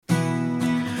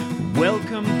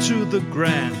Welcome to The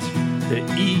Grant, the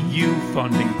EU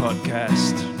funding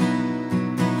podcast.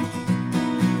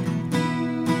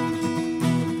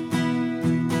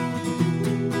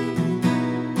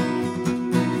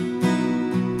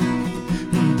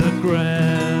 The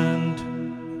Grant.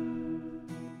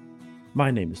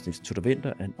 My name is Niels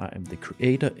Tudor-Winter, and I am the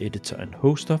creator, editor, and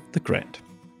host of The Grant.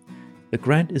 The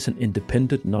Grant is an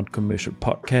independent, non-commercial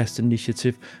podcast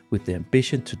initiative with the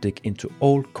ambition to dig into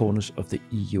all corners of the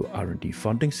EU R&D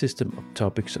funding system of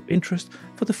topics of interest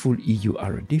for the full EU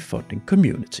R&D funding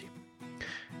community.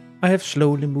 I have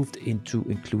slowly moved into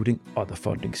including other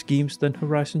funding schemes than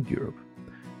Horizon Europe.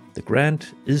 The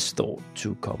Grant is thought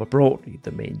to cover broadly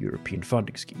the main European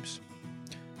funding schemes.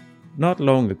 Not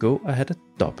long ago, I had a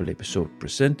double episode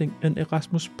presenting an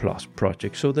Erasmus Plus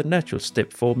project, so the natural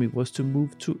step for me was to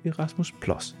move to Erasmus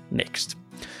Plus next.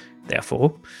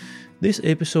 Therefore, this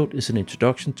episode is an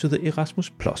introduction to the Erasmus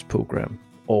Plus program,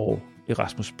 or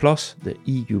Erasmus Plus, the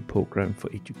EU program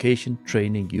for education,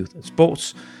 training, youth and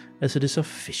sports, as it is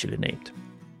officially named.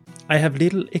 I have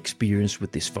little experience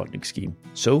with this funding scheme,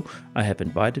 so I have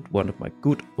invited one of my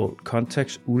good old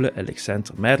contacts,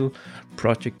 Ulla-Alexandra Mattl,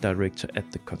 project director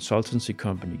at the consultancy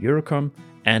company Eurakom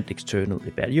and external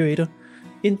evaluator,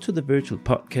 into the virtual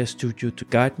podcast studio to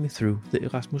guide me through the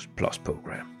Erasmus Plus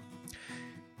program.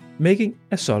 Making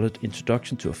a solid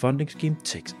introduction to a funding scheme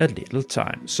takes a little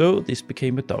time, so this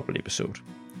became a double episode.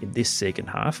 In this second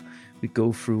half, we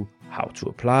go through how to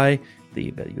apply, the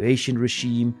evaluation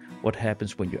regime, what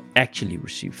happens when you actually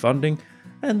receive funding,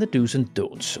 and the do's and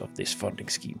don'ts of this funding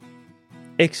scheme.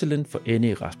 Excellent for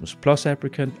any Erasmus Plus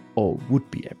applicant or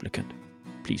would-be applicant.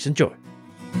 Please enjoy.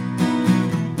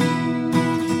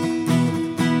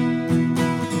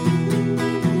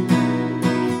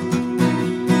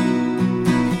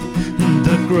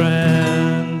 The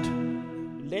Grant.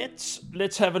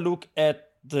 Let's have a look at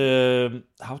the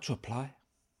how to apply.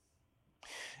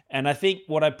 And I think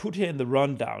what I put here in the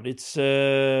rundown, it's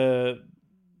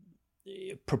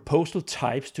proposal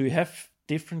types. Do you have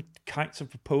different kinds of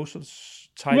proposals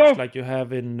types like you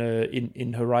have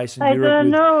in Horizon Europe? I don't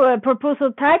know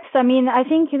proposal types. I mean, I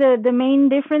think the main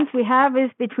difference we have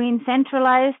is between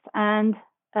centralized and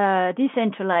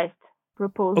decentralized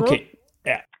proposals. Okay,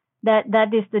 yeah.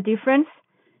 That is the difference.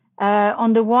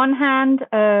 On the one hand,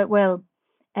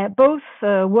 both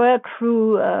work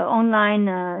through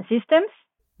online systems.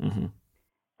 Mm-hmm.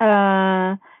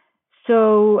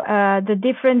 The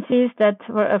difference is that,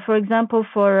 for example,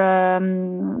 for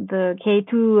the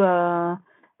K2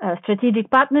 strategic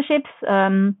partnerships,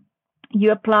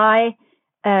 you apply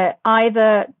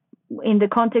either in the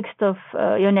context of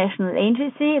your national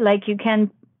agency, like you can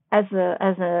there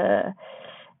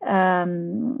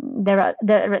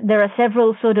are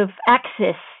several sort of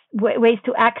ways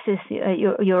to access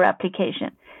your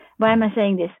application. Why am I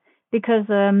saying this? Because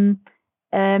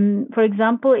for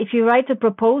example, if you write a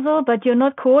proposal but you're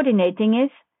not coordinating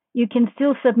it, you can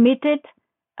still submit it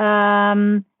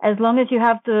as long as you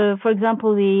have for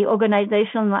example, the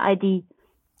organizational ID.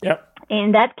 Yep.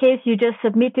 In that case, you just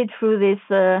submit it through this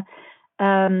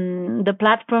the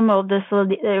platform of the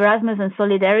Erasmus and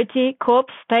Solidarity Corps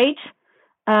page,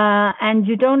 and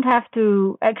you don't have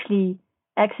to actually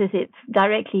access it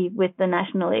directly with the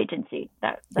national agency.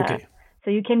 Okay.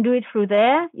 So you can do it through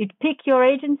there. You pick your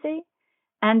agency,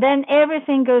 and then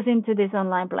everything goes into this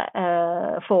online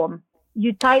form.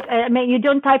 You type. You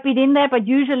don't type it in there, but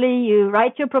usually you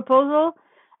write your proposal.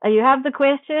 You have the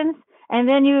questions, and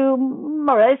then you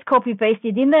more or less copy paste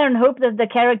it in there and hope that the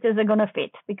characters are going to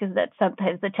fit, because that's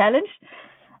sometimes the challenge.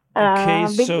 Okay,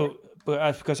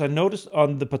 because I noticed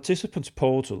on the participants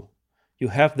portal, you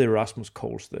have the Erasmus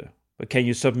calls there. But can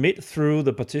you submit through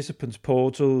the participants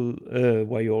portal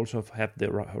where you also have the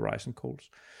Horizon calls?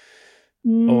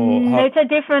 No, it's a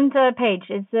different page.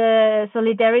 It's a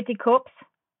Solidarity Corps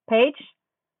page.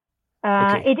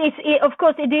 Okay. Of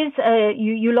course, it is.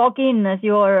 You log in as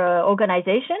your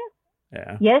organization.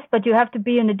 Yeah. Yes, but you have to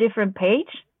be on a different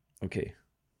page. Okay.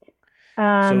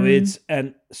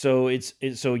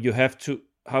 So you have to.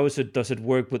 How is it? Does it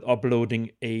work with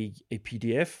uploading a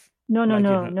PDF? No.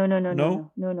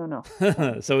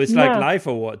 So it's like live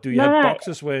or what? Do you have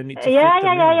boxes where you need to fit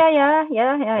them in?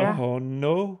 Yeah. Oh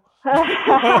no.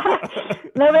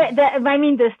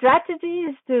 The strategy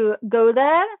is to go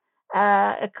there,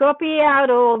 copy out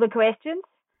all the questions,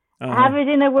 have it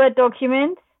in a Word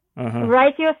document,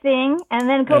 write your thing, and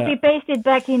then copy paste it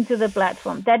back into the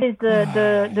platform. That is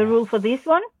the rule for this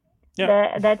one.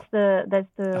 Yeah. That's the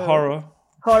horror.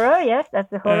 Horror, yes, that's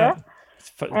the horror.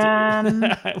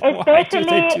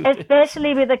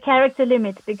 especially with the character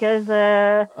limit, because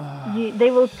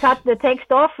they will cut the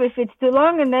text off if it's too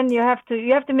long, and then you have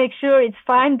to make sure it's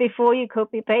fine before you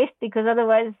copy paste, because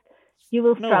otherwise you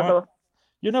will struggle.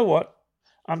 You know what?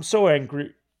 I'm so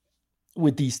angry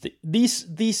with these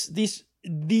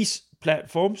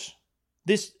platforms.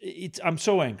 I'm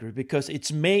so angry because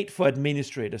it's made for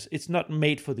administrators. It's not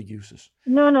made for the users.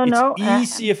 No.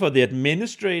 It's easier for the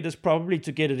administrators probably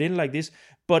to get it in like this,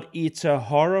 but it's a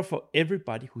horror for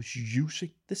everybody who's using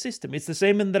the system. It's the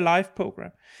same in the live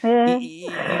program.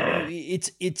 It's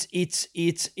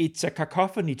a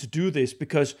cacophony to do this,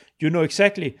 because you know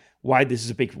exactly why this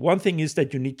is a big. One thing is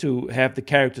that you need to have the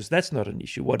characters. That's not an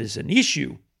issue. What is an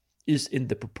issue is in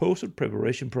the proposal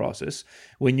preparation process,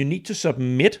 when you need to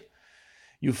submit.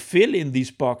 You fill in these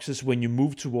boxes when you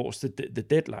move towards the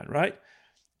deadline, right?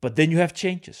 But then you have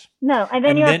changes. No, and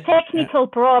then you have technical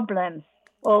problems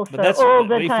also all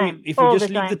the time. If we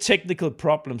just leave the technical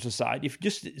problems aside,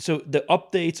 so the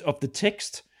updates of the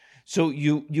text, so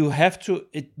you have to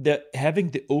having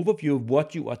the overview of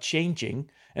what you are changing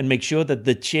and make sure that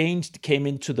the change came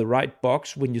into the right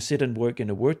box when you sit and work in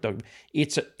a Word document.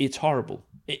 It's horrible.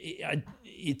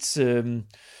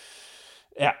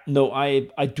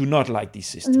 I do not like these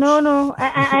systems. No,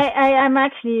 I'm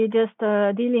actually just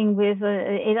dealing with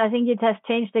it. I think it has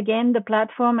changed again, the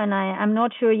platform, and I'm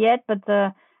not sure yet, but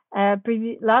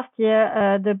last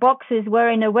year the boxes were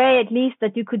in a way at least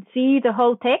that you could see the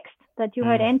whole text that you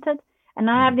had entered, and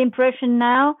I have the impression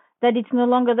now that it's no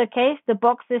longer the case. The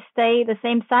boxes stay the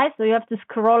same size, so you have to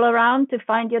scroll around to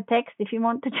find your text if you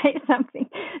want to change something.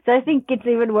 So I think it's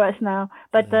even worse now,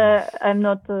 but I'm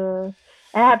not...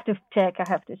 I have to check.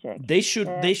 They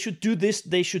should do this.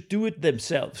 They should do it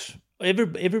themselves.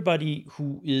 Everybody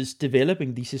who is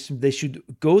developing these systems, they should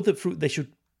they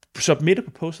should submit a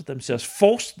proposal themselves.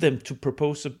 Force them to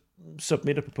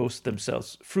submit a proposal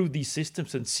themselves through these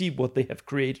systems and see what they have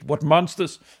created, what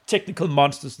technical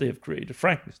monsters they have created.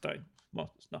 Frankenstein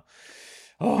monsters.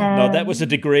 No, that was a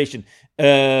degradation.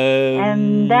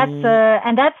 And that's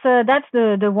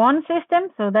the one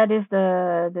system. So that is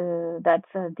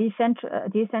that's a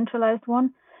decentralized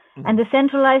one, and the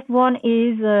centralized one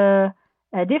is a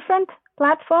different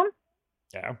platform.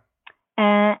 Yeah.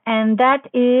 And that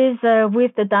is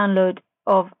with the download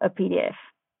of a PDF,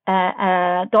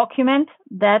 a document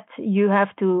that you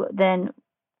have to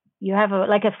you have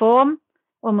like a form,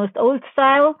 almost old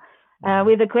style.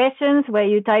 With the questions where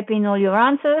you type in all your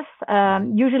answers.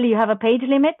 Usually you have a page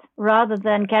limit rather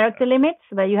than character limits,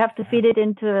 where you have to fit it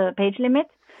into a page limit.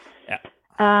 Yeah.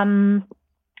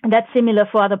 That's similar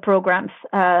for other programs,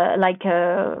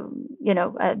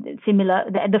 similar.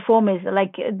 The form is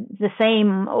like the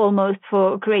same almost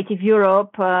for Creative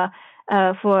Europe, for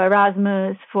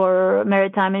Erasmus, for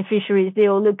Maritime and Fisheries. They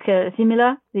all look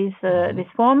similar, these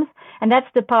forms. And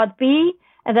that's the part B,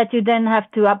 that you then have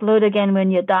to upload again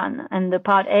when you're done. And the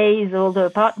part A is all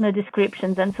the partner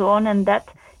descriptions and so on, and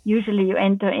that usually you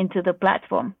enter into the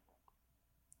platform.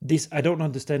 I don't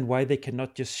understand why they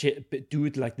cannot just do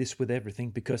it like this with everything,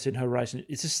 because in Horizon,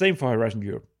 it's the same for Horizon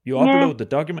Europe. You upload the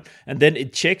document, and then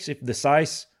it checks if the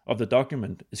size of the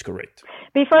document is correct.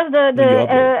 Because the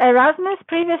Erasmus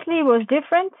previously was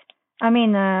different. I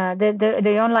mean,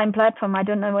 the online platform, I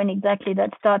don't know when exactly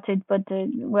that started, but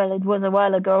it was a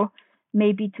while ago.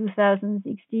 Maybe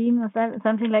 2016 or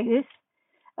something like this.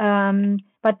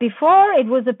 But before, it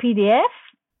was a PDF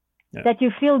that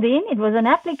you filled in. It was an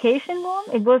application form.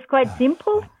 It was quite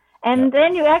simple. And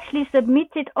then you actually submit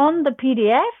it on the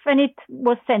PDF, and it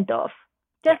was sent off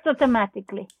just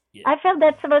automatically. Yeah. I felt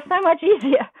that was so much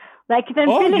easier. Like than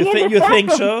filling in the you think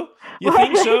so? You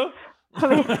think so?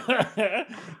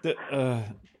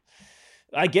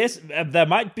 I guess there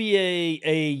might be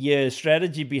a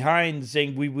strategy behind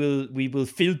saying we will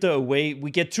filter away.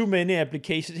 We get too many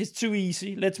applications. It's too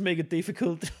easy. Let's make it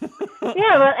difficult.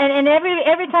 And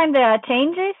every time there are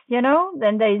changes,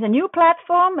 then there is a new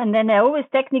platform, and then there are always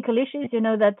technical issues.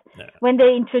 That when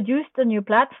they introduced the new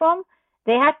platform,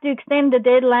 they had to extend the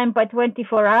deadline by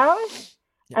 24 hours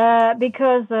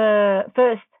because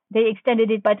first they extended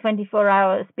it by 24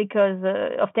 hours because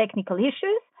of technical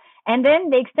issues. And then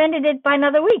they extended it by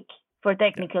another week for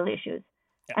technical issues.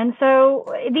 Yeah. And so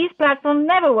these platforms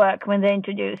never work when they're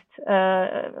introduced.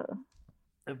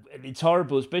 It's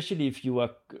horrible, especially if you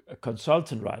are a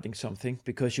consultant writing something,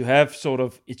 because you have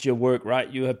it's your work, right?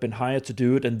 You have been hired to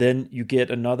do it, and then you get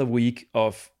another week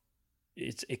of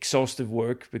it's exhaustive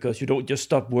work because you don't just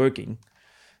stop working.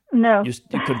 No. You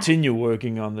continue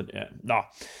working on the... No.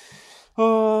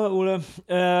 Ulla.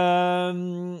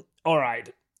 All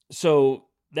right. So...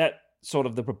 that sort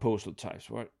of the proposal types,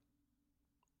 right?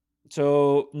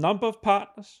 So number of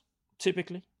partners,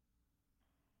 typically?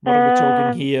 What are we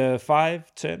talking here?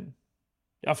 5, 10?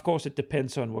 Of course, it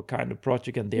depends on what kind of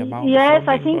project and the amount of funding. Yes,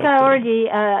 I think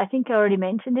I already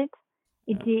mentioned it.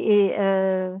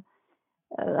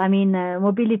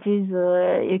 Mobilities,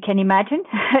 you can imagine.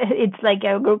 It's like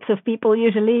groups of people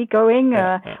usually going,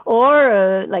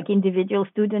 or like individual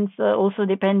students, also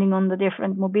depending on the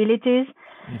different mobilities.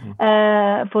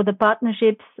 Mm-hmm. For the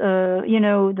partnerships,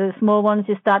 the small ones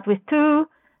you start with 2,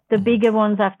 the mm-hmm. bigger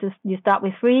ones you start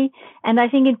with 3. And I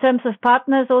think in terms of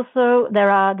partners also, there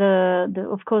are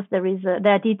of course there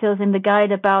are details in the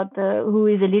guide about who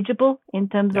is eligible in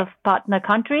terms of partner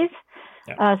countries.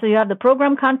 Yeah. So you have the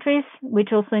program countries,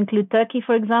 which also include Turkey,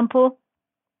 for example,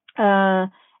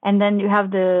 and then you have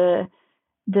the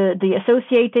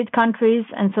associated countries,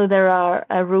 and so there are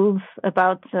rules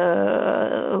about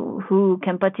who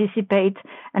can participate.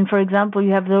 And for example,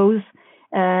 you have those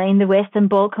in the Western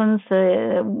Balkans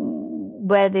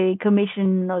where the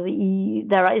Commission or the EU,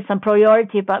 there is some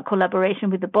priority about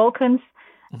collaboration with the Balkans,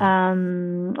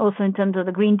 mm-hmm. Also in terms of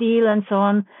the Green Deal and so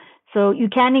on. So you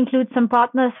can include some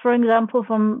partners, for example,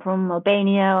 from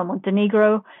Albania or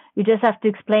Montenegro. You just have to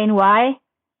explain why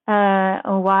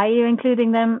you're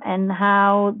including them and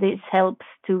how this helps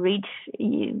to reach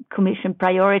Commission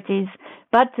priorities.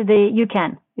 But you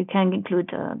can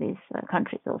include these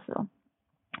countries also.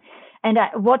 And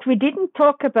what we didn't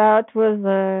talk about was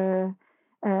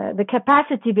the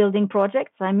capacity building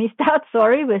projects. I missed out.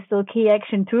 Sorry, we're still Key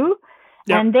Action 2,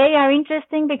 and they are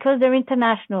interesting because they're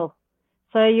international.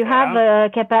 So you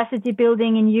have capacity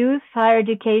building in youth, higher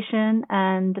education,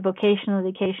 and vocational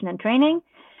education and training.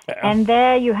 Yeah. And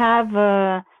there you have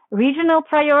regional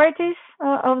priorities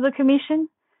of the Commission.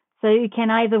 So you can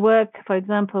either work, for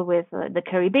example, with the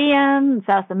Caribbean,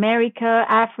 South America,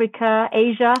 Africa,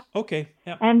 Asia. Okay.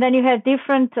 Yeah. And then you have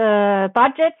different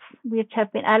budgets which have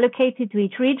been allocated to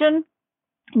each region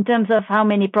in terms of how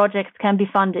many projects can be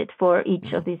funded for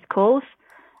each of these calls.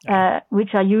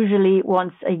 Which are usually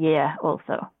once a year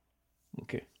also.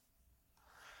 Okay.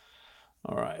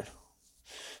 All right.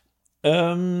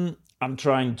 I'm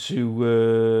trying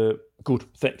to... good,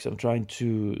 thanks. I'm trying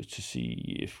to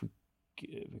see if we...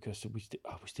 Because we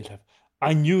still have...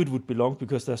 I knew it would be long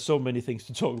because there's so many things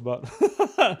to talk about.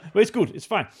 But it's good. It's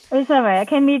fine. It's all right.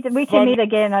 We can meet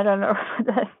again. I don't know.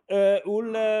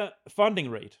 Ulla,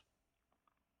 funding rate.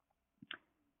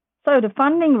 So the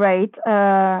funding rate,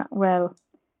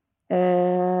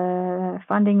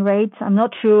 funding rates, I'm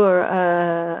not sure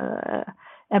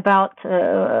about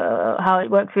how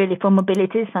it works really for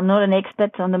mobilities. I'm not an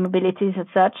expert on the mobilities as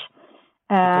such.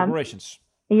 Corporations.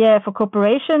 Yeah, for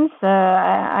corporations,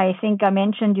 I think I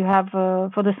mentioned you have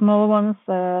for the small ones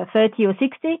 30 or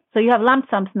 60. So you have lump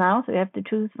sums now, so you have to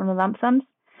choose from the lump sums.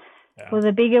 Yeah. For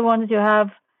the bigger ones, you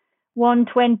have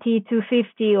 120,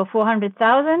 250 or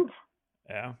 400,000.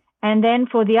 Yeah. And then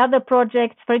for the other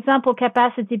projects, for example,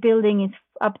 capacity building is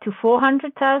up to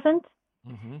 400,000.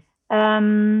 Mm-hmm.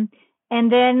 And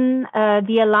then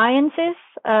the alliances,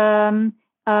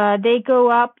 they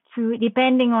go up to,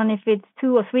 depending on if it's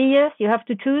 2 or 3 years, you have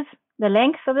to choose the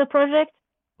length of the project.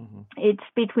 Mm-hmm. It's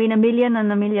between $1 million and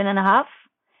 $1.5 million.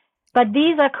 But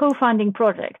these are co-funding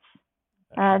projects.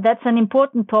 That's an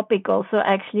important topic also,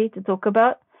 actually, to talk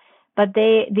about. But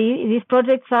these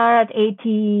projects are at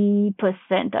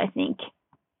 80%, I think,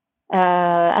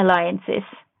 alliances.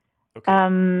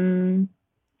 Okay.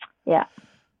 Yeah.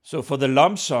 So for the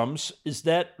lump sums, is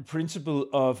that the principle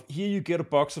of here you get a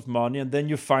box of money and then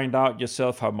you find out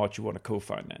yourself how much you want to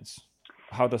co-finance?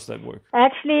 How does that work?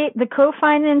 Actually, the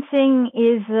co-financing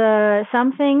is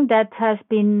something that has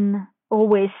been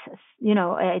always,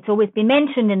 it's always been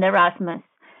mentioned in Erasmus.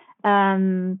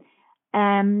 And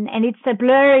it's a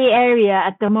blurry area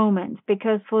at the moment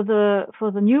because for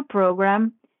the new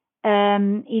program,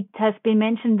 it has been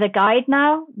mentioned in the guide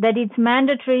now that it's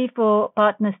mandatory for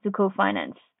partners to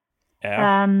co-finance.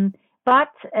 Yeah.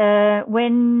 But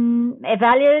when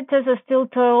evaluators are still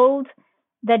told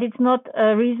that it's not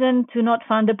a reason to not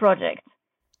fund a project.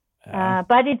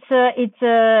 But it's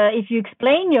if you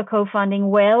explain your co-funding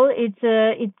well, it's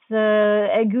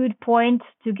a good point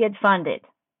to get funded.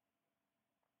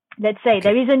 Let's say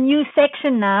there is a new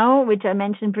section now, which I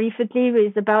mentioned briefly,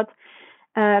 is about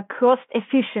cost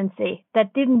efficiency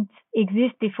that didn't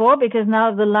exist before, because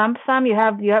now the lump sum you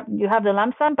have the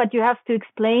lump sum, but you have to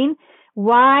explain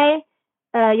why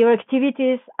your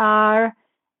activities are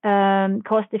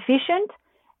cost efficient,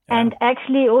 and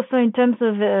actually also in terms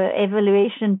of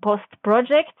evaluation post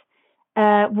project,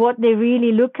 what they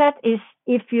really look at is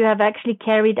if you have actually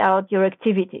carried out your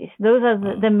activities. Those are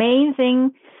the main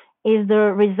thing. Is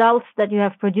the results that you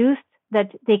have produced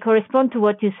that they correspond to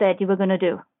what you said you were going to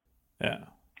do. Yeah.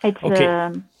 It's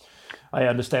okay. I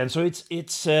understand. So it's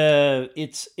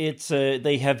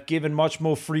they have given much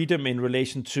more freedom in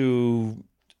relation to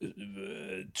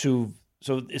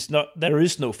so it's not, there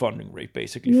is no funding rate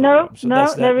basically. No, so no,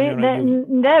 that's that,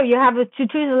 no. You have to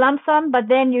choose a lump sum, but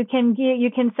then you can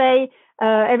say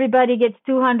everybody gets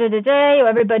 200 a day or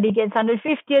everybody gets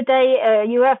 150 a day.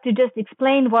 You have to just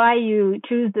explain why you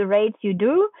choose the rates you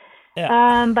do.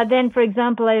 Yeah. But then, for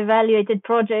example, I evaluated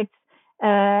projects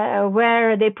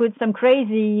where they put some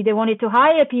crazy, they wanted to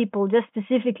hire people just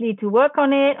specifically to work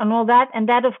on it and all that. And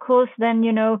that, of course, then,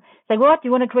 it's like, what, you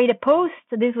want to create a post?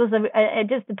 So this was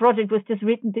the project was just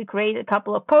written to create a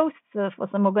couple of posts for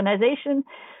some organization.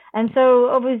 And so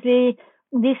obviously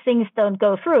these things don't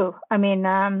go through. I mean,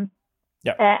 and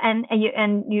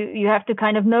you have to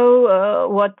kind of know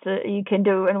what you can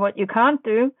do and what you can't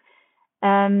do.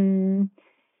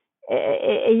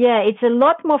 It's a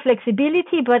lot more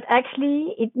flexibility, but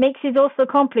actually it makes it also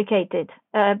complicated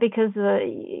because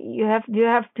you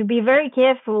have to be very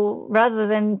careful. Rather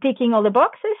than ticking all the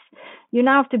boxes, you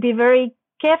now have to be very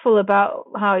careful about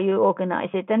how you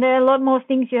organize it, and there are a lot more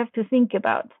things you have to think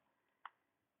about.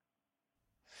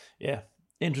 Yeah,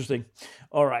 interesting.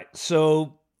 All right,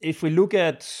 so if we look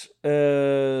at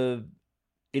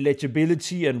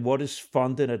eligibility and what is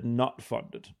funded and not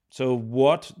funded, so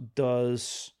what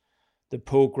does the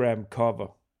program cover?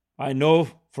 I know,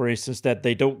 for instance, that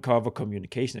they don't cover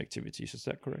communication activities. Is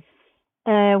that correct?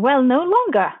 Well, no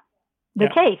longer the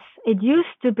case. It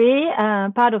used to be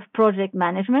part of project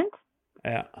management.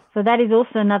 Yeah. So that is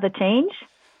also another change.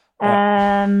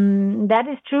 That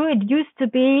is true. It used to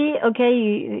be,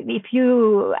 okay, if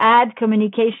you add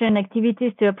communication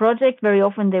activities to a project, very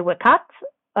often they were cut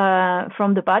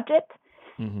from the budget.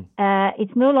 Mm-hmm.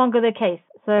 It's no longer the case.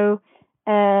 So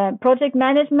project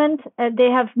management, they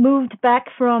have moved back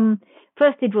from,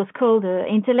 first it was called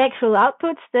intellectual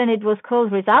outputs, then it was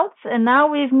called results, and now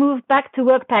we've moved back to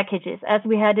work packages as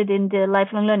we had it in the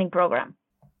lifelong learning program.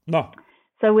 No.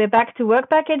 So we're back to work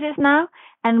packages now,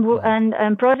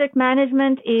 and project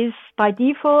management is by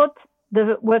default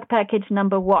the work package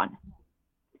number 1.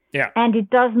 Yeah. And it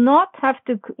does not have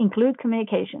to include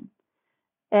communication.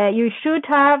 You should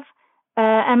have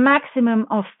a maximum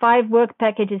of 5 work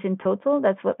packages in total.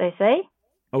 That's what they say.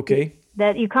 Okay.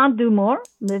 That you can't do more.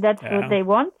 That's what they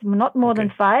want. Not more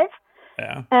than 5.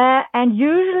 Yeah. And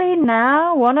usually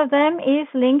now one of them is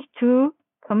linked to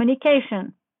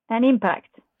communication and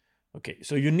impact. Okay.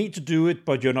 So you need to do it,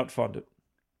 but you're not funded.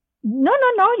 No.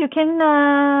 You can.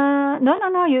 No.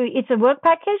 It's a work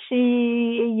package.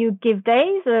 You give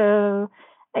days.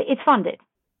 It's funded.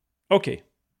 Okay.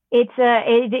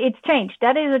 It's changed.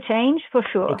 That is a change for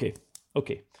sure.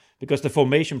 Okay. Because the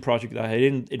formation project I had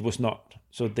in, it was not.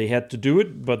 So they had to do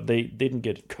it, but they didn't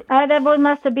get it. That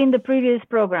must have been the previous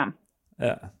program.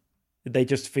 They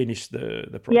just finished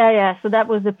the program. Yeah. So that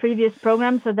was the previous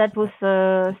program. So that was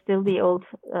still the old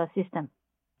system.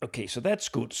 Okay, so that's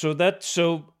good. So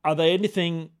are there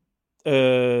anything?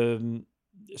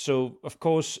 So of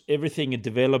course, everything in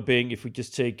developing. If we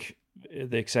just take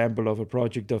the example of a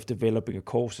project of developing a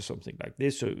course or something like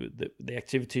this, so the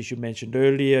activities you mentioned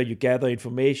earlier, you gather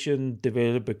information,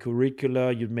 develop a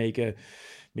curricula, you make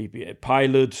maybe a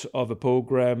pilot of a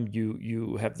program,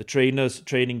 you have the trainers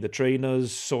training the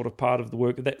trainers, sort of part of the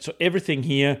work. So everything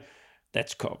here,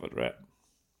 that's covered, right?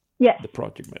 Yes. The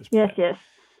project management. Yes.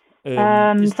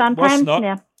 Sometimes,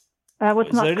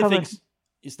 what's not covered?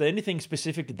 Is there anything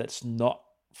specific that's not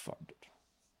funded?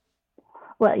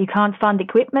 Well, you can't fund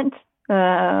equipment,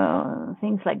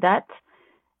 things like that.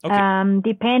 Okay.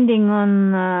 Depending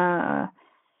on,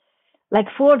 like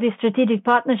for the strategic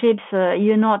partnerships,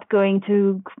 you're not going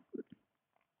to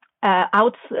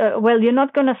you're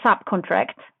not going to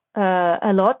subcontract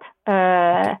a lot.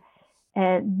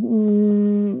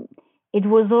 It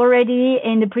was already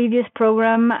in the previous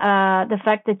program, the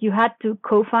fact that you had to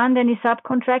co-fund any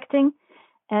subcontracting,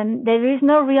 and there is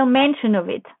no real mention of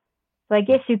it. So I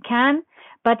guess you can,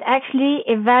 but actually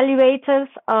evaluators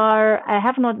I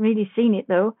have not really seen it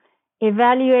though.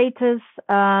 Evaluators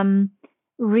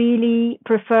really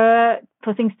prefer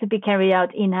for things to be carried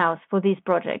out in-house for these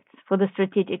projects, for the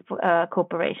strategic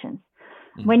corporations.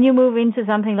 Mm. When you move into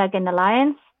something like an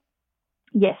alliance,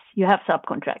 yes, you have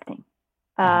subcontracting.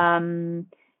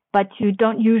 But you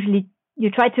don't usually, you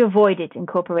try to avoid it in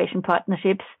cooperation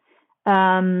partnerships.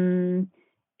 They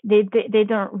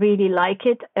don't really like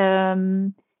it.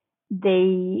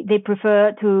 They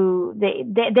prefer to,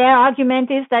 their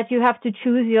argument is that you have to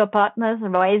choose your partners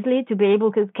wisely to be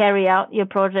able to carry out your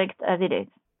project as it is.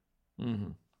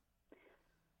 Mm-hmm.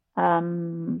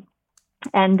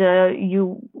 and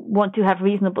you want to have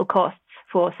reasonable costs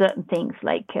for certain things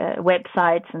like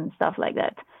websites and stuff like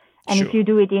that. And Sure. if you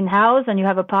do it in-house and you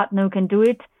have a partner who can do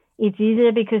it, it's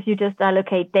easier because you just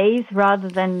allocate days rather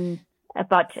than a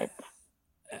budget.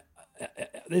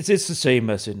 It's the same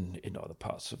as in other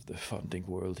parts of the funding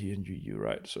world here in EU,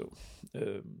 right? So,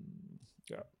 yeah,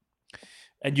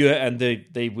 and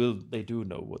they do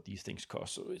know what these things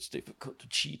cost, so it's difficult to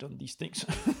cheat on these things.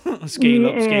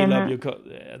 scale up your cost.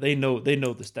 They know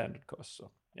the standard cost.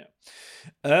 So yeah.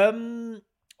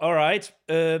 All right.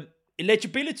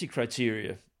 Eligibility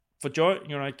criteria for join.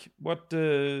 You're like what?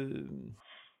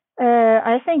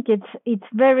 I think it's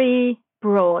very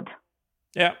broad.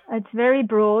 Yeah, it's very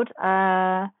broad.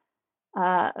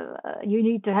 You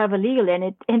need to have a legal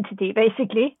entity,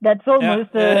 basically. That's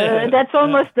almost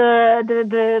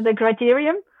the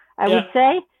criterion, I would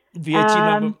say.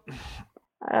 VAT number.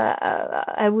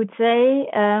 I would say,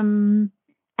 and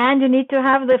you need to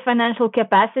have the financial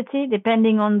capacity,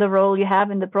 depending on the role you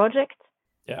have in the project.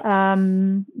 Yeah.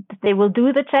 They will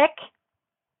do the check.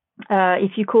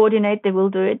 If you coordinate, they will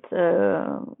do it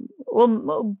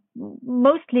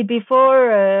mostly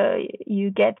before you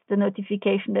get the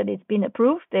notification that it's been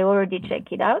approved. They already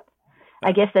check it out.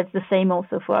 I guess that's the same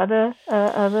also for other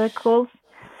calls,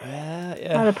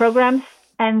 other programs.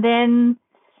 And then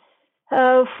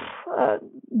I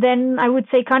would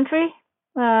say country.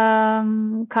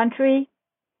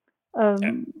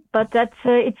 But that's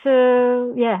it's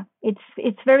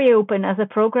very open as a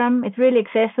program. It's really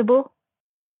accessible.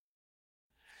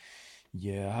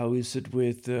 Yeah, how is it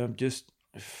with just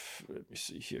let me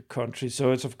see here, country?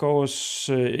 So it's of course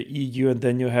EU, and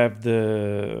then you have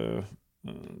the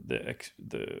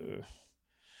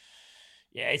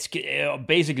it's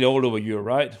basically all over Europe,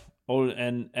 right? All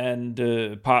and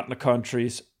partner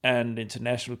countries and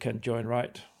international can join,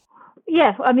 right?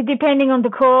 Yeah, I mean, depending on the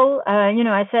call,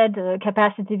 I said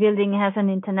capacity building has an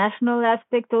international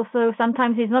aspect also.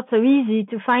 Sometimes it's not so easy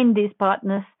to find these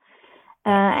partners.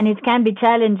 And it can be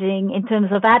challenging in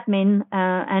terms of admin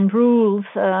and rules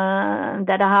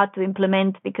that are hard to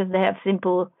implement because they have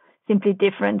simply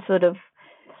different sort of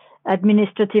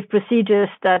administrative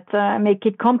procedures that make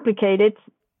it complicated.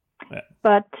 Yeah.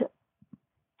 But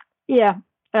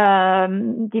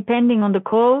depending on the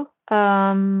call,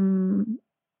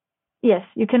 yes,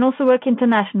 you can also work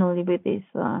internationally with these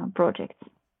projects.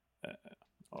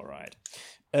 All right.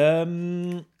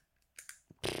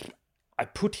 I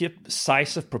put here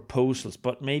size of proposals,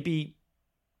 but maybe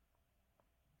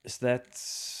is that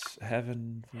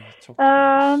haven't we talked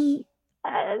about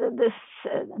the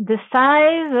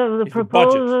size of the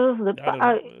proposals,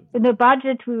 the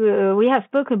budget. We have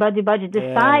spoken about the budget,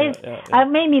 the size,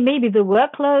 maybe the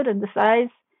workload and the size.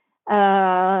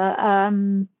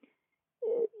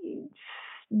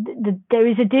 There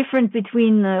is a difference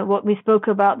between what we spoke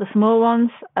about, the small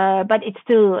ones, but it's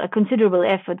still a considerable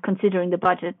effort considering the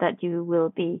budget that you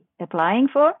will be applying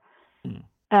for.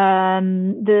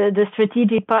 The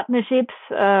strategic partnerships,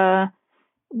 the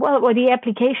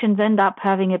applications end up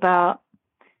having about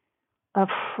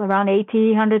around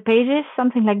 100 pages,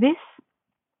 something like this.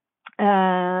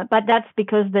 But that's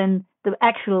because then the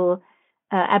actual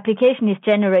application is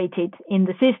generated in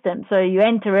the system. So you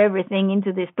enter everything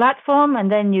into this platform, and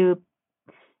then you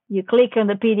click on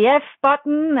the PDF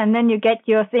button, and then you get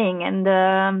your thing. And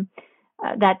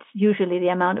that's usually the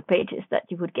amount of pages that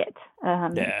you would get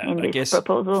in this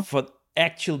proposal. For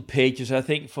actual pages, I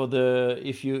think for the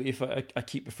if I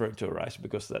keep referring to Horizon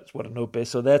because that's what I know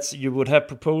best. So that's you would have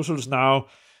proposals now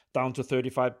down to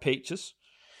 35 pages,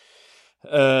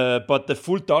 but the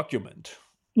full document.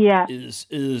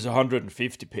 Is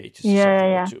 150 pages.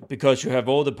 Because you have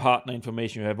all the partner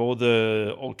information, you have all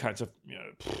kinds of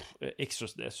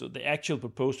extras there. So the actual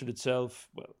proposal itself,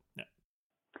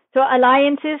 So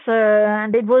alliances,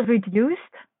 and it was reduced.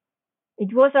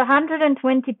 It was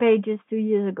 120 pages 2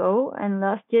 years ago, and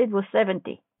last year it was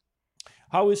 70.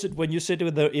 How is it when you sit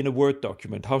in a Word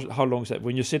document? How long is that?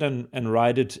 When you sit and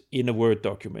write it in a Word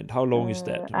document, how long is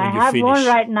that? I have one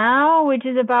right now, which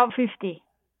is about 50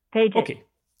 pages. Okay.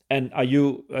 And are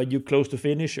you close to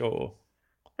finish or?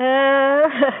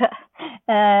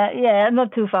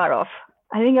 Not too far off.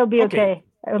 I think it'll be okay.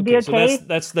 It'll be okay. So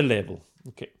that's the level.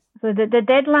 Okay. So the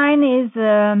deadline is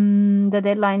on the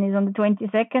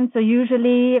 22nd. So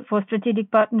usually for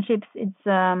strategic partnerships, it's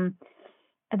there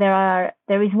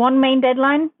is one main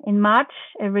deadline in March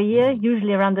every year,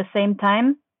 usually around the same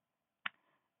time,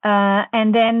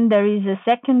 and then there is a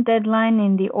second deadline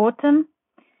in the autumn.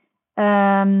 But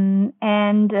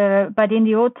in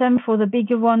the autumn, for the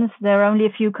bigger ones, there are only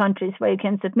a few countries where you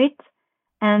can submit,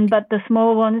 but the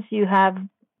small ones you have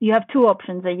 2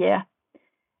 options a year.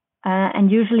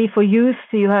 And usually for youth,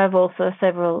 you have also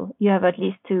several. You have at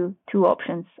least two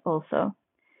options also.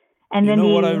 And you then know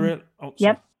what I read? Oh,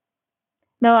 yep.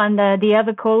 No, and the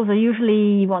other calls are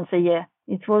usually once a year.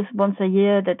 It was once a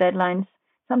year. The deadlines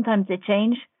sometimes they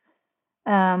change,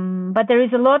 but there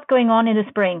is a lot going on in the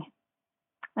spring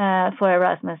for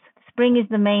Erasmus. Spring is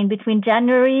the main between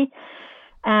January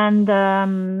and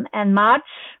March.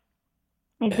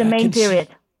 Is the main period.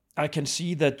 I can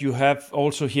see that you have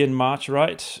also here in March,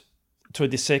 right?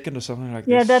 22nd or something like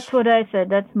this. Yeah, that's what I said.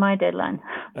 That's my deadline.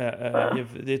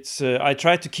 It's I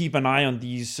try to keep an eye on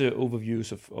these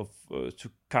overviews of to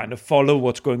kind of follow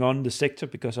what's going on in the sector,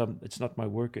 because it's not my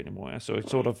work anymore. So I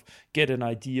sort of get an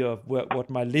idea of what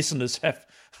my listeners have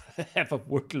of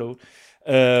workload.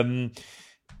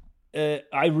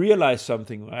 I realized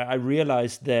something. I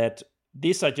realized that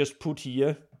this I just put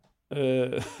here,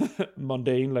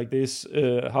 mundane like this,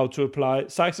 how to apply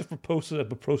size of proposal and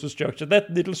proposal structure. That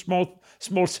little small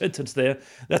sentence there.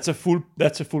 That's a full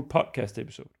podcast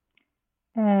episode.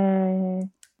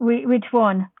 Which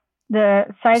one? The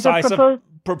size of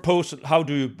proposal. How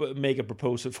do you make a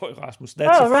proposal for Erasmus?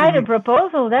 Write a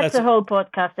proposal. That's a whole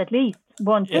podcast, at least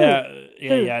one. Yeah.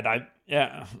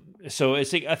 So I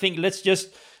think let's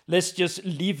just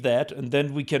leave that, and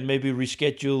then we can maybe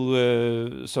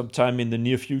reschedule sometime in the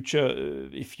near future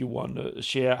if you want to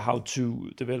share how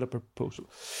to develop a proposal.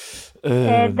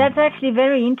 That's actually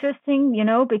very interesting,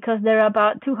 because there are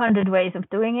about 200 ways of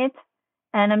doing it.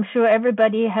 And I'm sure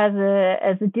everybody has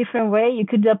a different way. You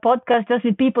could do a podcast just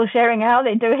with people sharing how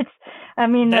they do it. I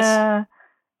mean, I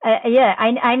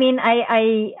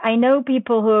know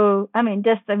people who, I'm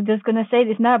just going to say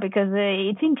this now because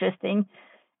it's interesting,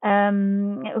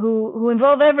 who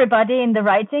involve everybody in the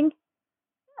writing.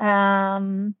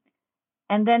 And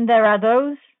then there are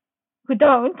those who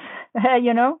don't,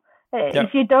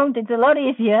 If you don't, it's a lot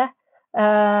easier.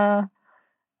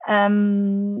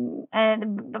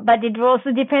 But it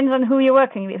also depends on who you're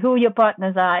working with, who your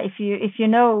partners are. If you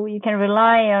know you can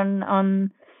rely on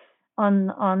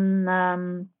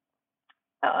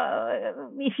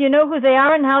if you know who they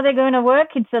are and how they're going to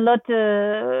work, it's a lot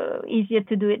easier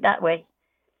to do it that way.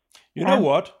 You know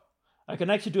what? I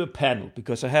can actually do a panel,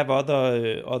 because I have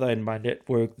other in my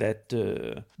network that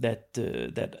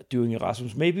doing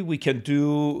Erasmus. Maybe we can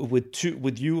do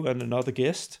with you and another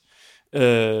guest.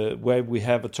 Where we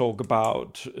have a talk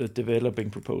about developing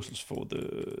proposals for what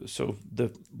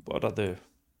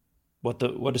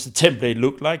does the template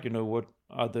look like? What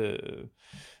are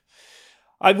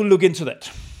I will look into that.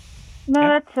 No,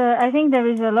 that's. I think there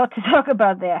is a lot to talk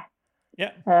about there.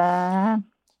 Yeah.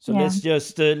 Let's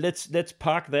just let's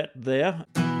park that there.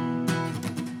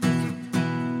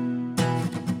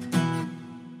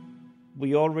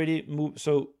 We already moved.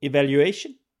 So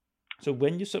evaluation. So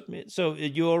when you submit, so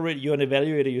you're an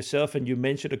evaluator yourself, and you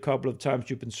mentioned a couple of times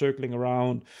you've been circling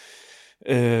around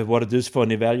what it is for an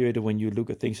evaluator when you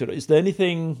look at things. So is there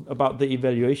anything about the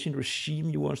evaluation regime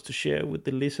you want to share with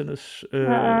the listeners?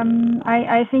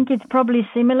 I think it's probably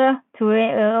similar to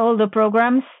all the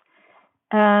programs.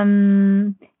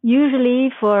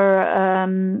 Usually for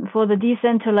the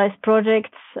decentralized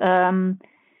projects,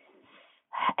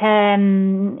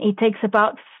 it takes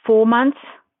about 4 months.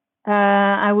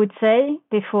 I would say,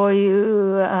 before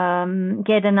you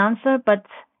get an answer, but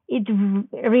it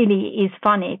really is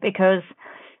funny because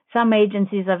some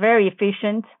agencies are very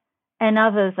efficient and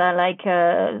others are like,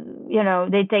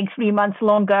 they take 3 months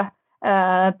longer.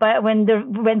 But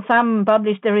when some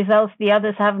publish the results, the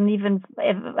others haven't even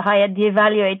hired the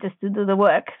evaluators to do the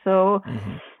work. So,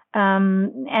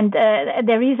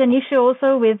 there is an issue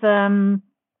also with.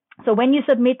 So when you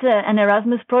submit an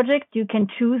Erasmus project, you can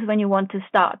choose when you want to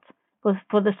start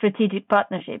for the strategic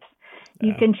partnerships.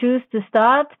 You can choose to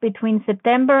start between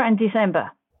September and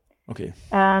December. Okay.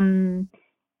 And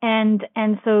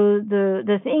so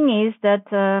the thing is that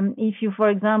if you, for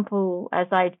example,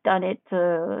 as I've done it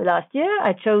last year,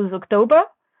 I chose October,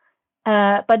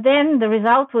 but then the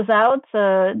result was out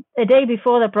a day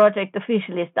before the project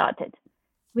officially started,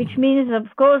 which means,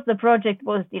 of course, the project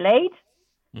was delayed.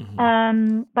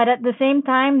 But at the same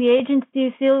time, the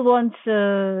agency still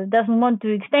doesn't want to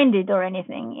extend it or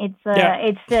anything.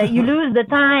 It's you lose the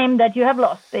time that you have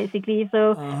lost, basically.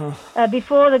 So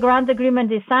before the grant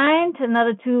agreement is signed,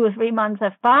 another 2 or 3 months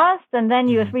have passed, and then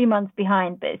you're 3 months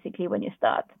behind, basically, when you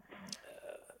start.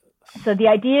 So the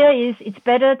idea is it's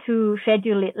better to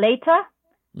schedule it later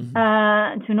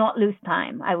to not lose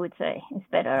time. I would say it's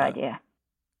a better idea.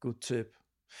 Good tip.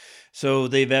 So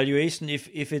the evaluation,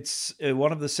 if it's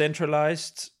one of the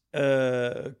centralized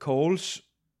calls,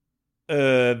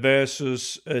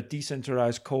 versus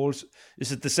decentralized calls?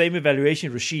 Is it the same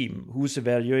evaluation regime? Who's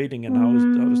evaluating and how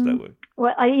does that work?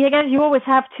 Well, I guess you always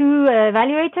have two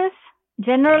evaluators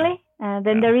generally.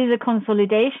 There is a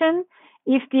consolidation.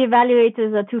 If the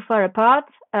evaluators are too far apart,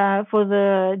 for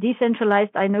the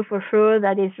decentralized, I know for sure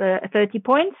that is 30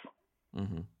 points.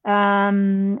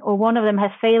 Or one of them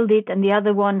has failed it and the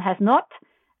other one has not.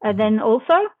 Then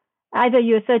also, either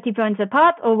you're 30 points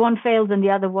apart or one fails and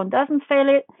the other one doesn't fail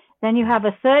it. Then you have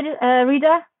a third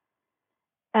reader.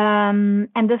 And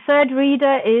the third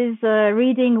reader is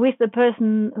reading with the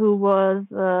person who was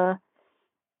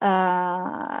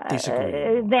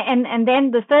and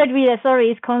then the third reader,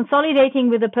 is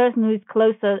consolidating with the person who's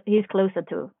closer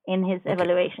to in his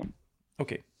evaluation.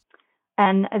 Okay.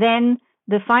 And then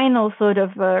the final sort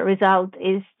of result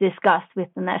is discussed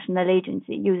with the national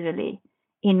agency, usually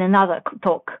in another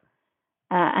talk.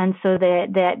 And so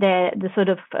the sort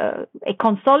of a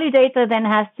consolidator then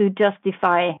has to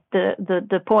justify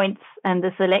the points and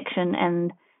the selection,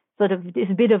 and sort of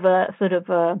it's a bit of a sort of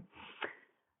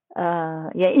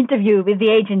interview with the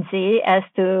agency as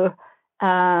to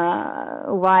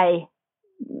why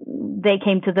they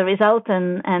came to the result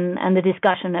and the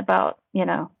discussion about,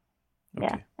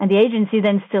 Okay. And the agency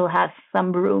then still has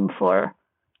some room for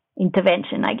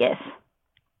intervention, I guess.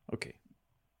 Okay.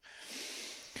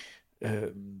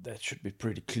 That should be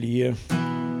pretty clear.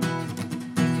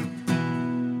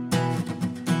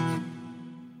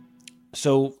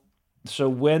 So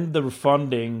when the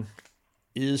funding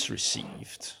is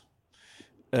received,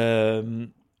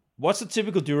 what's the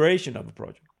typical duration of a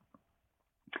project?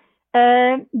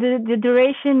 The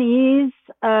duration is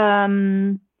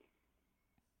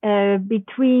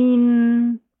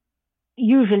between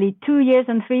usually 2 years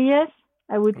and 3 years,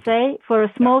 I would say. For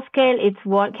a small scale,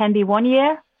 can be 1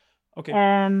 year. Okay.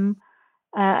 From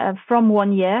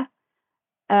 1 year.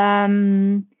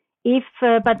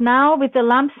 But now with the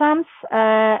lump sums,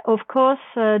 of course,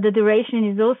 the duration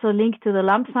is also linked to the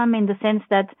lump sum, in the sense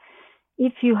that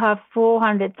if you have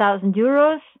 400,000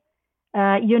 euros,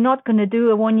 you're not going to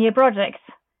do a 1 year project.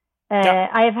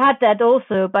 I have had that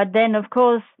also, but then of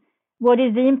course, what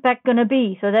is the impact going to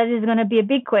be? So that is going to be a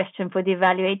big question for the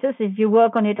evaluators. If you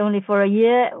work on it only for a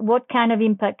year, what kind of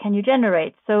impact can you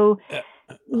generate? So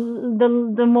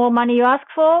the more money you ask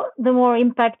for, the more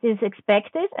impact is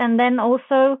expected. And then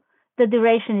also the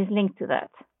duration is linked to that.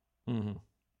 Mm-hmm.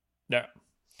 Yeah.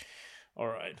 All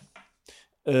right.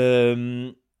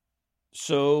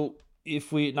 So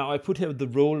if I put here the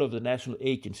role of the national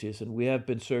agencies, and we have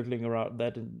been circling around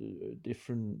that in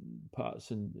different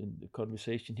parts in the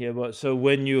conversation here. But so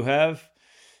when you have,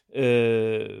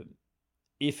 if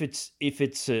it's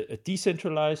a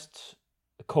decentralized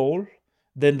call,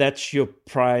 then that's your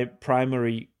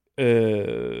primary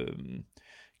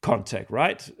contact,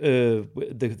 right?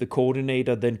 The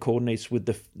coordinator then coordinates with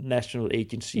the national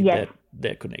agency that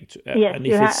they're connected to. Yes, and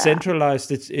if it's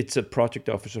centralized, it's a project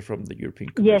officer from the European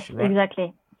Commission, right? Yes,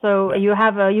 exactly. So you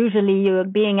have usually you're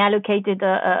being allocated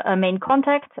a main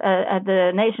contact at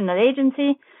the national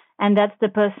agency, and that's the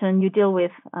person you deal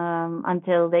with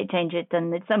until they change it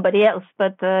and it's somebody else.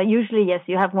 But usually, yes,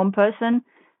 you have one person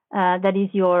that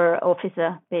is your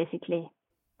officer, basically,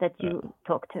 that you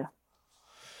talk to.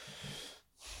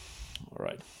 All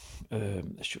right.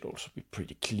 That should also be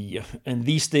pretty clear. And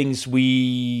these things,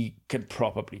 we can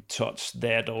probably touch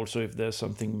that also if there's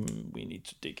something we need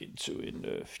to dig into in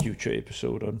a future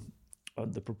episode on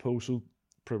the proposal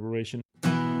preparation.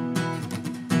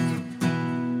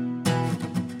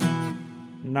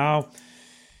 Now,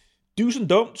 do's and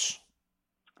don'ts.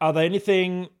 Are there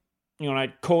anything,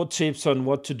 like core tips on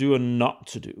what to do and not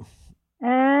to do?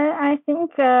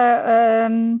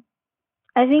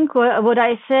 I think what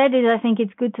I said is I think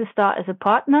it's good to start as a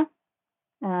partner.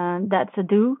 That's a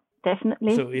do,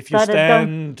 definitely. So if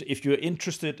you're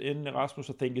interested in Erasmus,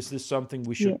 I think, is this something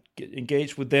we should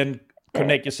engage with, then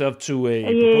connect yourself to a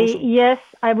proposal? Yes,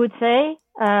 I would say,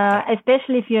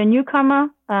 especially if you're a newcomer,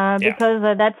 because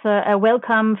that's a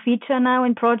welcome feature now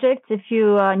in projects. If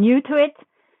you are new to it,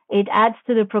 it adds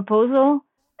to the proposal,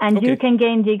 and you can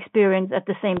gain the experience at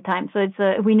the same time. So it's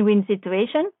a win-win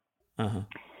situation. Uh-huh.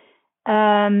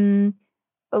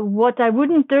 What I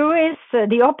wouldn't do is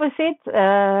the opposite.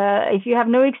 If you have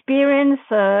no experience,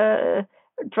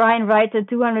 try and write a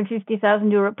 250,000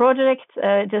 euro project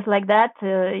just like that.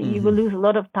 You will lose a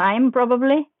lot of time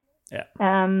probably. Yeah.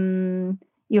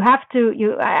 You have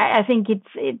to. I think it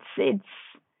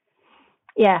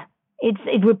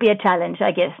would be a challenge,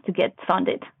 I guess, to get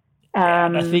funded.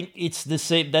 I think it's the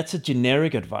same. That's a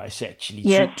generic advice, actually.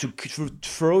 Yes. To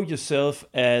throw yourself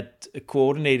at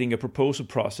coordinating a proposal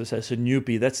process as a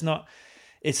newbie. That's not.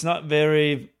 it's not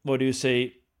very, what do you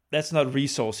say? That's not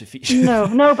resource efficient.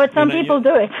 No, but some people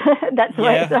do it. That's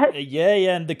why.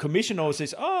 Yeah. And the commission always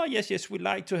says, "Oh, yes, we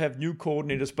like to have new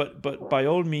coordinators," but by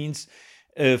all means,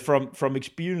 from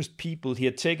experienced people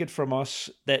here, take it from us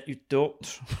that you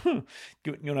don't,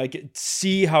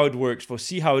 see how it works,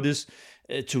 see how it is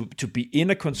to be in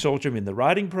a consortium in the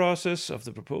writing process of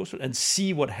the proposal, and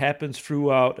see what happens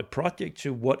throughout a project.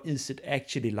 So what is it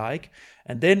actually like?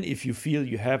 And then if you feel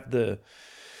you have the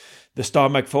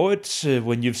stomach for it,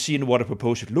 when you've seen what a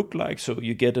proposal look like, so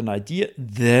you get an idea,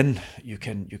 then you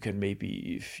can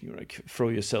maybe throw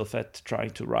yourself at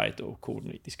trying to write or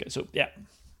coordinate this guy. So yeah.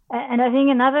 And I think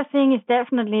another thing is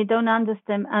definitely don't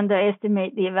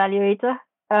underestimate the evaluator.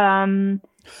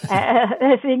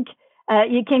 I think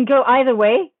you can go either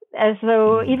way.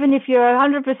 So even if you're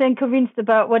 100% convinced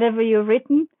about whatever you've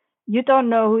written, you don't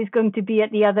know who is going to be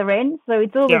at the other end. So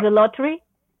it's always a lottery.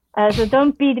 So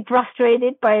don't be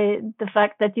frustrated by the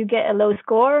fact that you get a low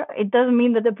score. It doesn't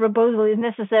mean that the proposal is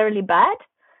necessarily bad.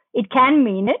 It can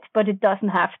mean it, but it doesn't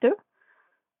have to.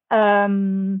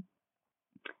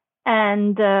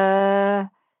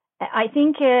 I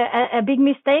think a big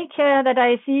mistake that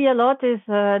I see a lot is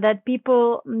that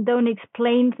people don't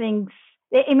explain things.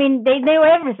 I mean, they know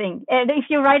everything. If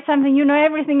you write something, you know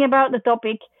everything about the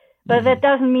topic, but that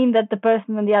doesn't mean that the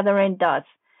person on the other end does.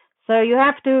 So you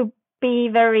have to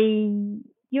be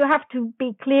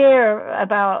clear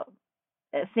about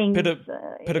things.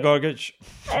 Pedagogic.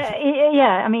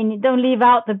 I mean, don't leave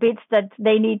out the bits that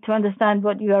they need to understand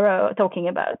what you are talking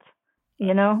about,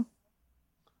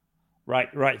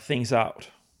 Write things out.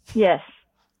 Yes.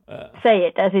 Say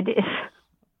it as it is.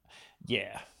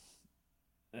 Yeah.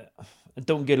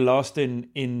 Don't get lost in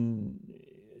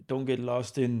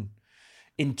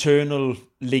internal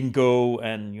lingo,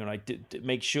 and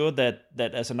make sure that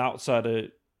as an outsider,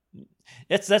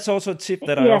 that's also a tip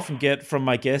that I often get from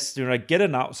my guests. Get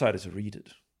an outsider to read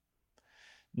it.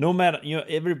 No matter,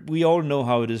 we all know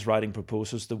how it is writing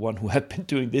proposals. The one who have been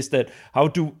doing this, that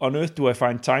how on earth do I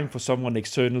find time for someone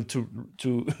external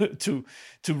to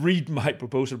read my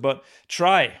proposal? But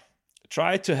try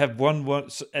to have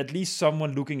at least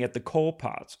someone looking at the core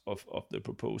parts of the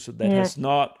proposal that has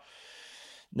not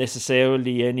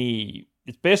necessarily any.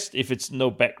 It's best if it's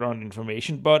no background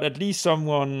information, but at least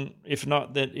someone, if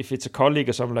not, that if it's a colleague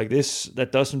or something like this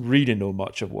that doesn't really know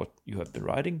much of what you have been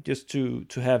writing, just to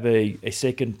have a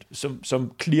second,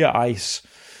 some clear eyes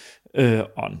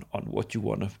on what you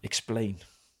want to explain.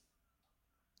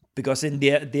 Because in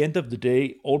the end of the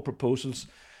day, all proposals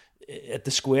at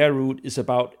the square root is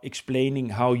about explaining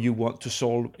how you want to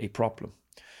solve a problem,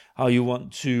 how you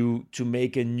want to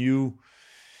make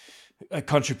a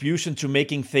contribution to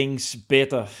making things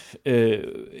better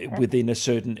within a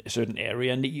certain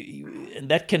area, and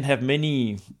that can have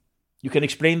many. You can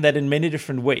explain that in many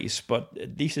different ways, but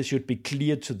at least it should be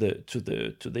clear to the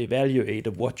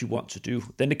evaluator what you want to do.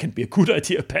 Then it can be a good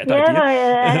idea, a bad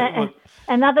idea.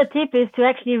 Another tip is to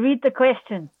actually read the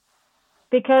question,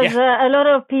 because a lot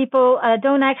of people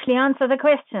don't actually answer the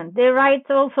question. They write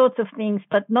all sorts of things,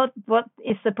 but not what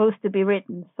is supposed to be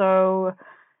written. So.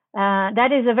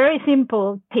 That is a very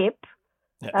simple tip,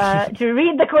 to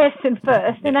read the question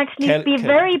first and actually be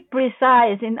very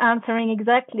precise in answering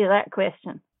exactly that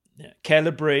question. Yeah.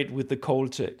 Calibrate with the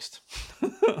cold text.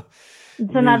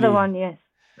 It's another one, yes.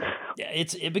 Yeah,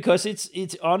 it's because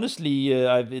it's honestly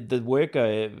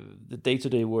the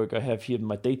day-to-day work I have here,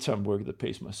 my daytime work that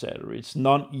pays my salary. It's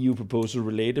non-EU proposal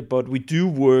related, but we do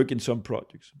work in some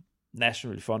projects,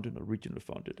 nationally funded or regionally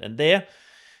funded, and there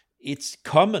it's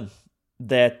common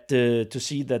that to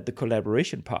see that the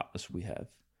collaboration partners we have,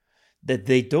 that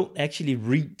they don't actually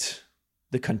read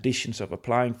the conditions of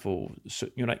applying for. So,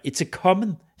 it's a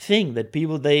common thing that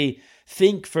people, they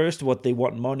think first what they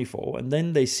want money for, and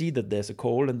then they see that there's a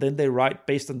call, and then they write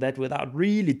based on that without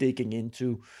really digging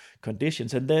into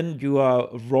conditions, and then you are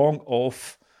wrong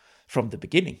off from the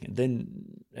beginning, and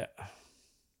then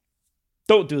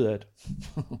don't do that.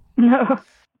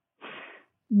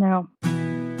 No.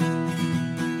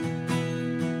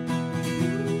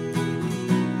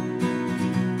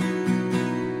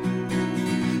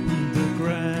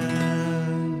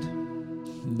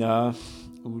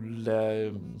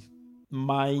 Ulla,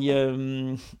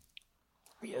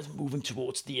 moving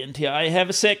towards the end here. I have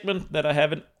a segment that I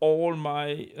have in all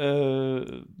my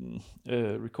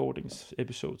recordings,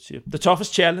 episodes here. The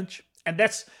toughest challenge, and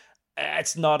it's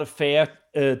not a fair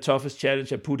toughest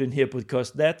challenge I put in here,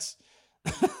 because that's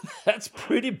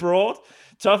pretty broad.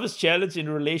 Toughest challenge in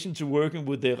relation to working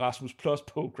with the Erasmus Plus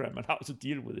program and how to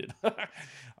deal with it.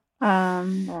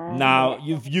 Now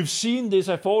you've seen this,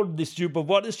 I forwarded this to you, but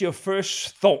what is your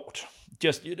first thought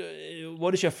just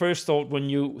what is your first thought when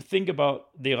you think about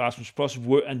the Erasmus Plus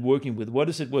and working with? What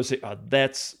is it? Was it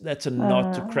that's a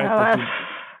nut to crack?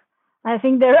 I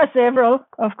think there are several,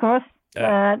 of course.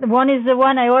 One is the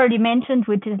one I already mentioned,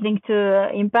 which is linked to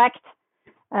impact.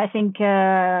 I think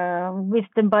with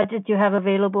the budget you have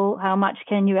available, how much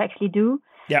can you actually do?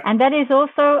 Yeah. And that is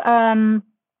also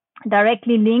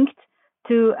directly linked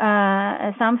to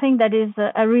something that is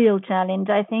a real challenge,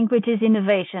 I think, which is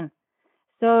innovation.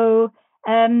 So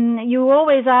you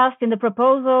always ask in the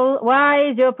proposal,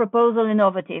 why is your proposal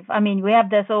innovative? I mean, we have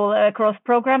this all across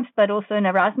programs, but also in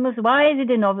Erasmus. Why is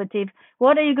it innovative?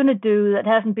 What are you going to do that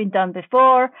hasn't been done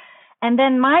before? And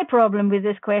then my problem with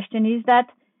this question is that,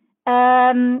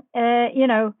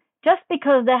 just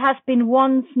because there has been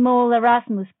one small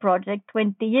Erasmus project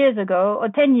 20 years ago or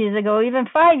 10 years ago, even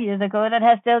 5 years ago, that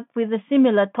has dealt with a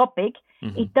similar topic,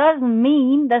 it doesn't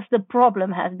mean that the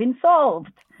problem has been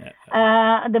solved.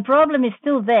 The problem is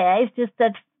still there. It's just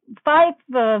that 5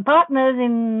 partners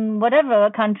in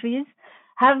whatever countries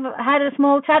have had a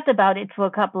small chat about it for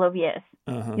a couple of years,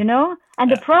 and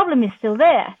the problem is still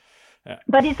there.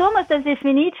 But it's almost as if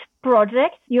in each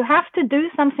project you have to do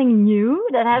something new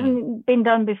that hasn't been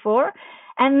done before,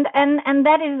 and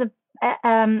that is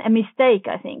a mistake,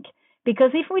 I think,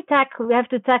 because if we have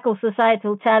to tackle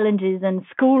societal challenges and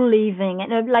school leaving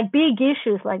and like big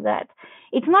issues like that.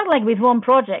 It's not like with one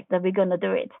project that we're going to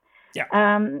do it.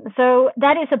 So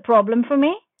that is a problem for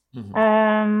me.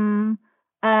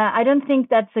 I don't think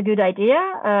that's a good idea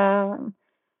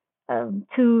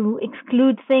to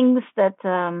exclude things that.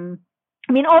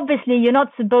 Obviously, you're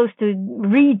not supposed to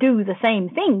redo the same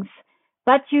things,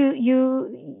 but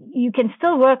you can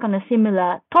still work on a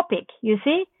similar topic. You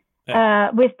see,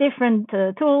 with different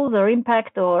tools or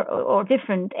impact or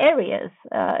different areas,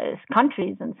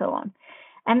 countries, and so on.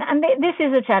 And this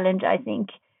is a challenge, I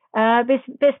think,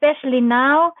 especially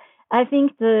now. I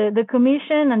think the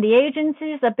Commission and the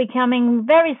agencies are becoming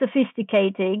very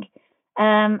sophisticated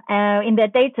in their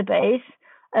database,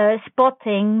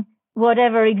 spotting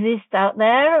whatever exists out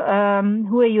there.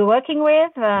 Who are you working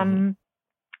with?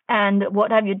 And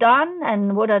what have you done?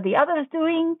 And what are the others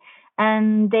doing?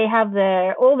 And they have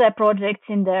all their projects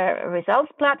in their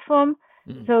results platform.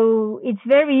 So it's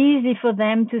very easy for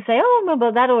them to say, oh, no,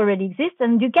 but that already exists.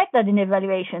 And you get that in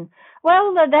evaluation.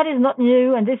 Well, that is not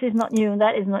new, and this is not new, and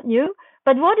that is not new.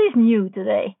 But what is new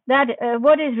today?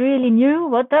 What is really new?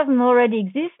 What doesn't already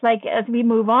exist? Like as we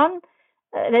move on,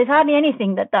 there's hardly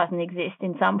anything that doesn't exist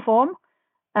in some form.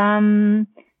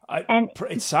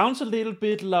 It sounds a little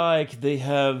bit like they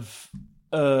have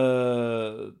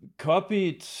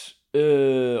copied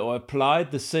or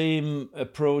applied the same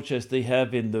approach as they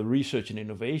have in the research and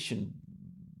innovation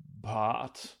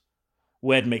part,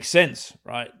 where it makes sense,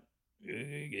 right?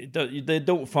 They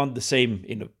don't fund the same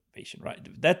innovation, right?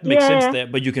 That makes sense there,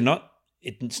 but you cannot.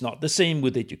 It's not the same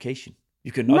with education.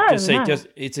 You cannot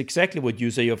it's exactly what you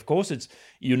say. Of course, it's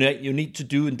you need to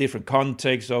do in different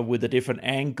contexts or with a different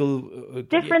angle.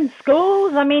 Different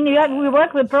schools. I mean, we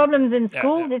work with problems in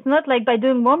schools. It's not like by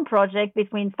doing one project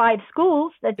between 5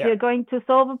 schools that you're going to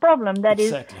solve a problem that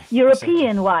is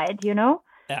European-wide,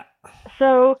 Yeah.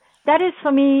 So that is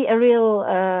for me a real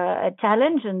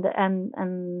challenge, and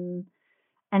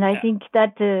I think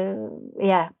that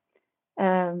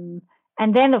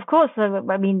and then of course,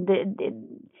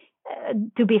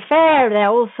 to be fair, there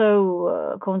are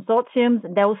also consortiums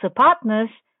and there are also partners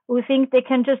who think they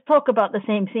can just talk about the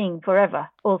same thing forever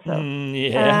also.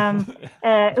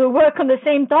 Who work on the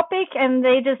same topic and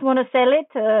they just want to sell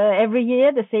it every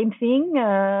year, the same thing.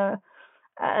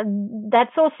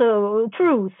 That's also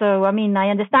true. So, I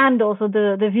understand also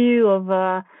the view of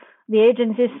the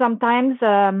agencies sometimes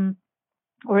or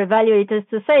evaluators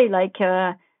to say like,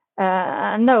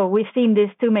 no, we've seen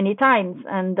this too many times,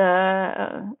 and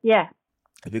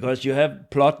because you have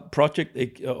project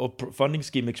or funding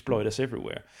scheme exploiters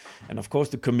everywhere, and of course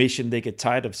the Commission, they get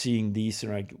tired of seeing these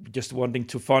like just wanting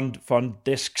to fund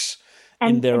desks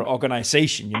in their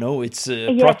organization. It's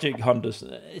project hunters.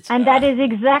 That is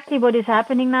exactly what is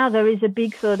happening now. There is a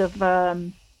big sort of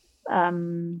I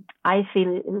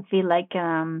feel like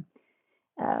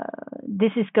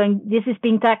this is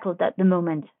being tackled at the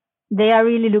moment. They are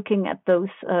really looking at those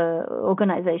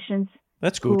organizations.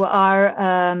 That's good.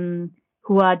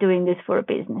 Who are doing this for a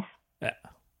business.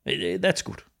 Yeah, that's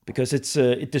good because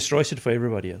it destroys it for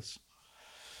everybody else.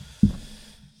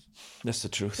 That's the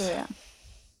truth. So, yeah.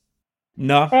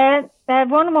 No.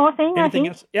 One more thing. Anything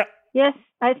else? Yeah. Yes,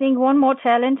 I think one more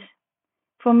challenge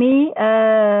for me,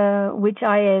 which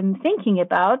I am thinking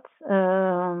about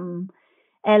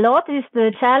a lot, is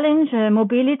the challenge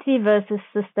mobility versus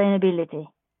sustainability.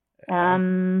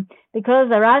 Because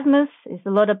Erasmus is a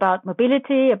lot about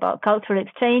mobility, about cultural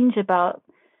exchange, about,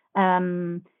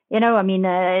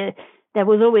 there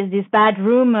was always this bad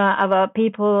rumor about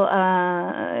people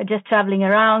just traveling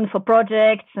around for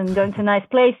projects and going to nice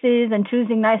places and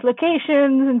choosing nice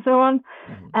locations and so on.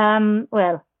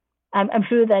 Well, I'm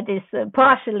sure that is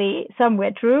partially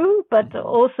somewhere true, but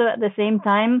also at the same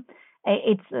time,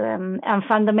 it's a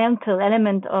fundamental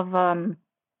element of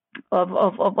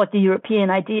what the European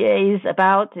idea is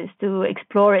about, is to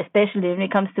explore, especially when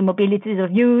it comes to mobilities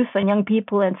of youth and young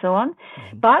people and so on.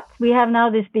 But we have now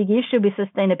this big issue with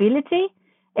sustainability,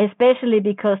 especially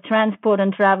because transport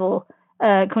and travel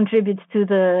contributes to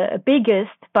the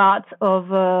biggest part of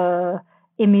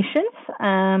emissions.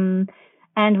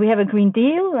 And we have a Green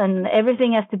Deal, and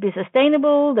everything has to be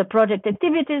sustainable. The project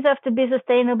activities have to be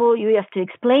sustainable. You have to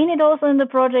explain it also in the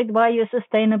project why you're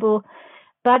sustainable.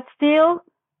 But still,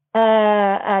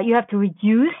 you have to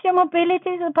reduce your mobility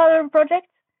as a part of the project.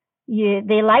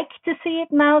 They like to see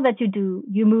it now that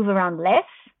you move around less.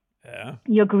 Yeah.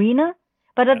 You're greener.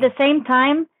 But at the same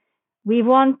time, we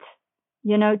want,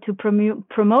 to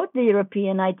promote the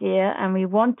European idea, and we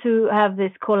want to have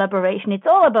this collaboration. It's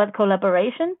all about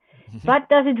collaboration. But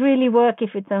does it really work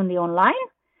if it's only online?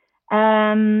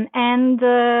 And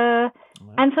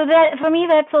so that, for me,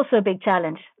 that's also a big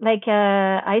challenge. Like,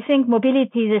 I think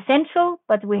mobility is essential,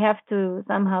 but we have to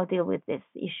somehow deal with this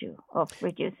issue of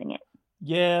reducing it.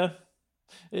 Yeah.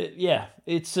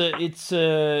 It's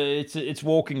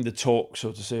walking the talk,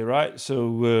 so to say, right?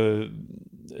 So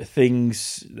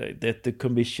things that the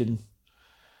Commission,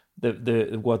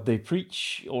 the what they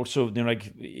preach, also,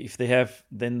 like if they have,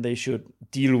 then they should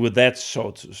deal with that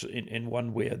sort of in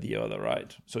one way or the other,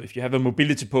 right? So if you have a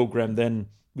mobility program, then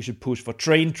we should push for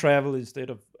train travel instead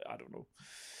of, I don't know,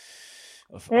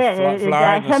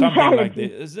 flying or something like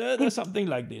this. There's something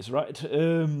like this, right?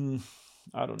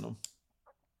 I don't know.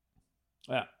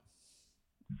 Yeah.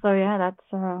 So yeah,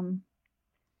 that's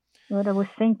what I was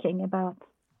thinking about.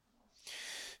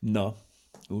 No,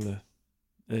 Ulla.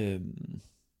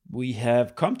 We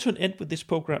have come to an end with this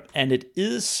program, and it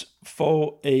is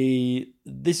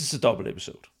this is a double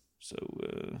episode.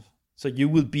 So you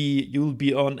will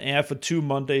be on air for 2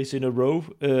 Mondays in a row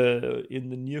in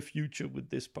the near future with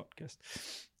this podcast.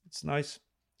 It's nice.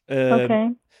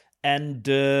 Okay. And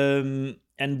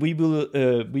we will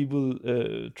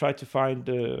try to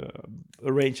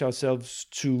arrange ourselves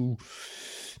to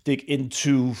dig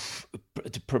into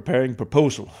preparing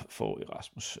proposal for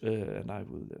Erasmus, and I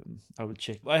will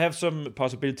check. I have some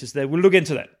possibilities there. We'll look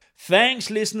into that. Thanks,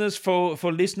 listeners, for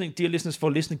listening, dear listeners,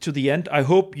 for listening to the end. I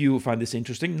hope you find this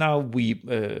interesting. Now we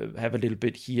have a little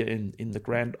bit here in the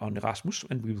grant on Erasmus,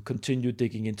 and we will continue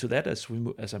digging into that as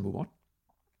I move on.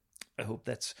 I hope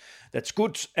that's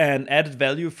good and added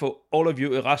value for all of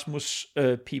you Erasmus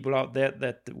people out there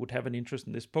that would have an interest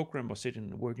in this program or sitting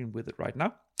and working with it right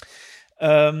now.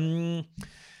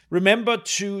 Remember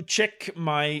to check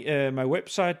my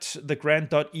website,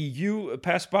 thegrant.eu.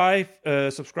 Pass by,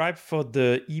 subscribe for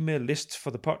the email list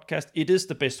for the podcast. It is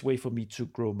the best way for me to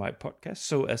grow my podcast.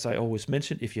 So as I always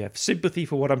mention, if you have sympathy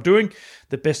for what I'm doing,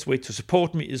 the best way to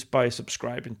support me is by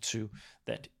subscribing to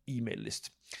that email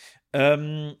list.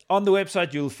 On the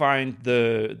website, you'll find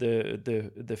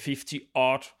the 50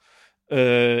 odd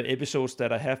episodes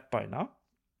that I have by now,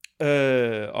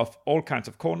 of all kinds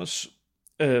of corners,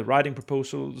 writing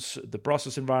proposals, the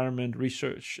process environment,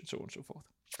 research, and so on and so forth.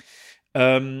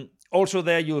 Also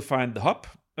there you'll find the hub,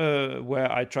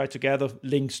 where I try to gather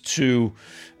links to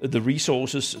the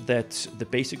resources, the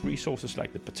basic resources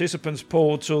like the participants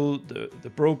portal, the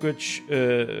brokerage,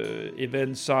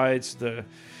 event sites,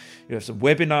 you have some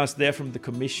webinars there from the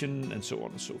Commission, and so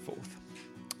on and so forth.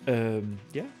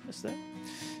 That's that.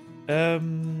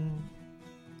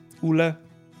 Ulla,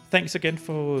 thanks again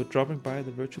for dropping by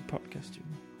the virtual podcast.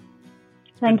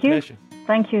 Thank you. Pleasure.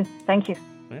 Thank you.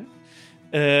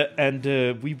 Yeah. And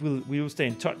we will stay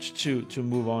in touch to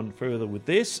move on further with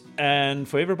this. And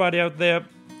for everybody out there,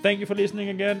 thank you for listening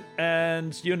again,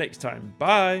 and see you next time.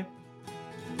 Bye.